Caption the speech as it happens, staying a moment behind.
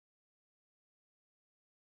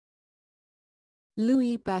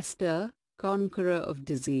Louis Pasteur, conqueror of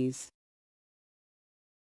disease.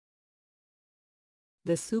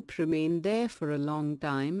 The soup remained there for a long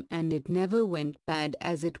time and it never went bad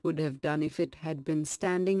as it would have done if it had been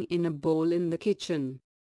standing in a bowl in the kitchen.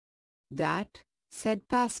 That, said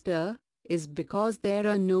Pasteur, is because there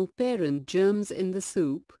are no parent germs in the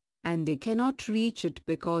soup, and they cannot reach it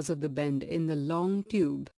because of the bend in the long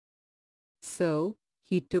tube. So,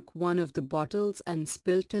 he took one of the bottles and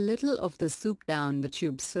spilt a little of the soup down the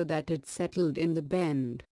tube so that it settled in the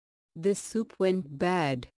bend. This soup went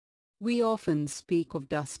bad. We often speak of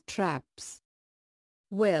dust traps.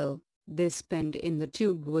 Well, this bend in the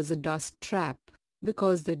tube was a dust trap,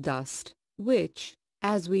 because the dust, which,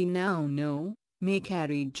 as we now know, may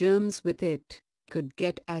carry germs with it, could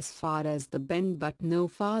get as far as the bend but no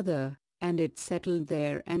farther, and it settled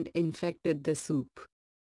there and infected the soup.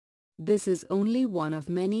 This is only one of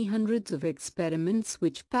many hundreds of experiments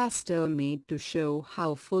which Pasteur made to show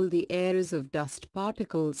how full the air is of dust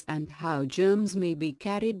particles and how germs may be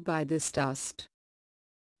carried by this dust.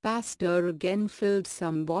 Pasteur again filled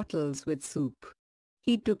some bottles with soup.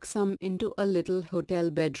 He took some into a little hotel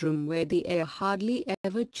bedroom where the air hardly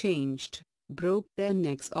ever changed, broke their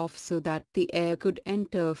necks off so that the air could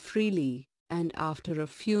enter freely, and after a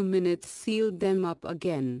few minutes sealed them up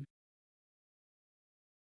again.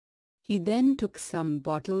 He then took some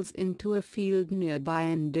bottles into a field nearby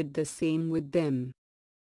and did the same with them.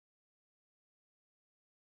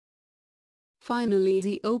 Finally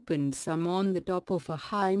he opened some on the top of a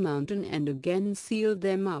high mountain and again sealed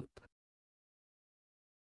them up.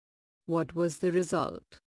 What was the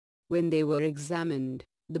result? When they were examined,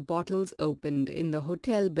 the bottles opened in the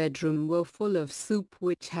hotel bedroom were full of soup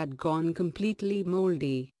which had gone completely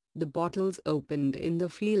moldy. The bottles opened in the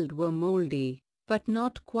field were moldy, but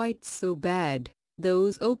not quite so bad.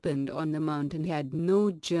 Those opened on the mountain had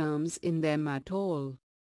no germs in them at all.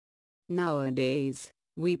 Nowadays,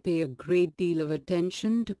 we pay a great deal of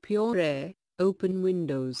attention to pure air, open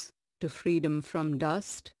windows, to freedom from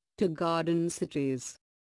dust, to garden cities.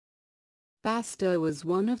 Pasteur was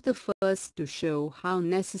one of the first to show how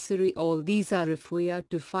necessary all these are if we are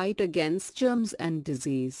to fight against germs and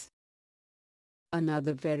disease.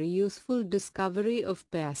 Another very useful discovery of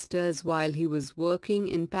Pasteur's while he was working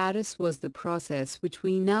in Paris was the process which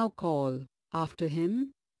we now call, after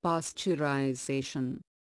him, pasteurization.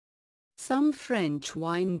 Some French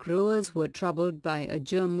wine growers were troubled by a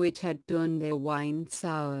germ which had turned their wine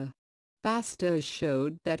sour. Pasteur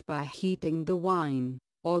showed that by heating the wine,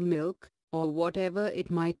 or milk, or whatever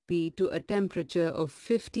it might be to a temperature of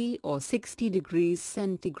 50 or 60 degrees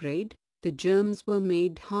centigrade, the germs were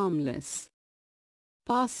made harmless.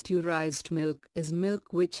 Pasteurized milk is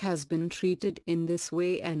milk which has been treated in this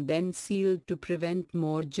way and then sealed to prevent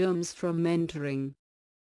more germs from entering.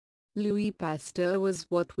 Louis Pasteur was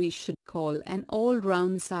what we should call an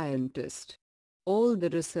all-round scientist. All the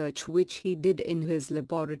research which he did in his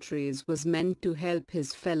laboratories was meant to help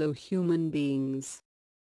his fellow human beings.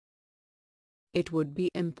 It would be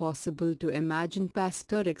impossible to imagine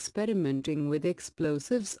Pasteur experimenting with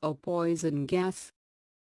explosives or poison gas.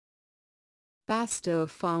 Pasteur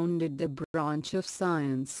founded the branch of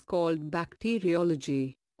science called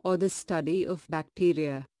bacteriology, or the study of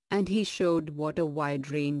bacteria, and he showed what a wide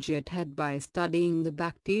range it had by studying the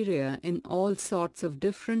bacteria in all sorts of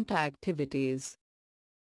different activities.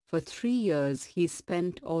 For 3 years he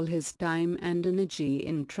spent all his time and energy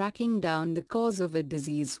in tracking down the cause of a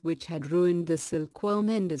disease which had ruined the silkworm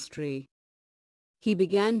industry. He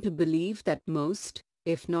began to believe that most,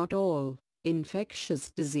 if not all, infectious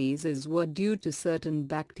diseases were due to certain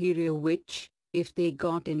bacteria which, if they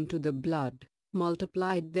got into the blood,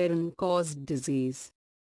 multiplied there and caused disease.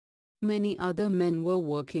 Many other men were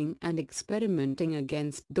working and experimenting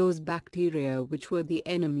against those bacteria which were the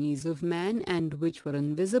enemies of man and which were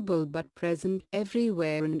invisible but present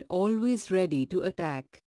everywhere and always ready to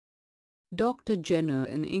attack. Dr. Jenner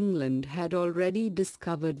in England had already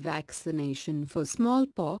discovered vaccination for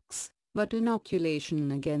smallpox, but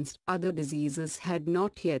inoculation against other diseases had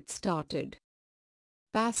not yet started.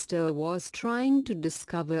 Pasteur was trying to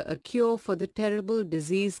discover a cure for the terrible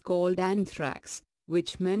disease called anthrax,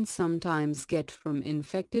 which men sometimes get from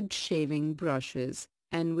infected shaving brushes,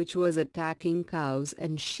 and which was attacking cows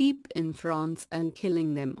and sheep in France and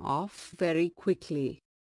killing them off very quickly.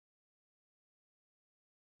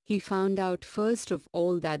 He found out first of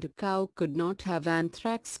all that a cow could not have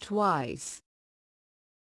anthrax twice.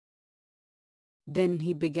 Then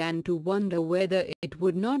he began to wonder whether it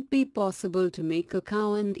would not be possible to make a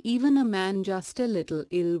cow and even a man just a little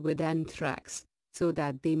ill with anthrax, so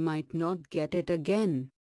that they might not get it again.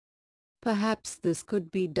 Perhaps this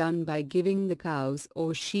could be done by giving the cows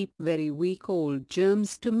or sheep very weak old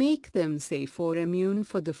germs to make them safe or immune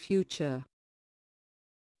for the future.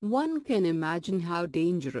 One can imagine how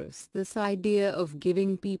dangerous this idea of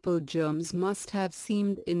giving people germs must have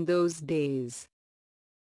seemed in those days.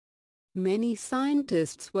 Many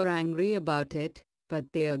scientists were angry about it,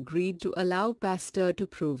 but they agreed to allow Pasteur to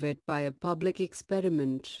prove it by a public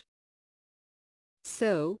experiment.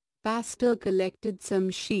 So, Pasteur collected some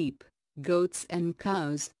sheep, goats and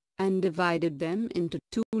cows, and divided them into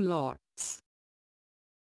 2 lots.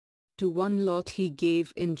 To one lot he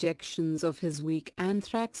gave injections of his weak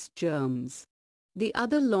anthrax germs. The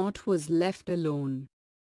other lot was left alone,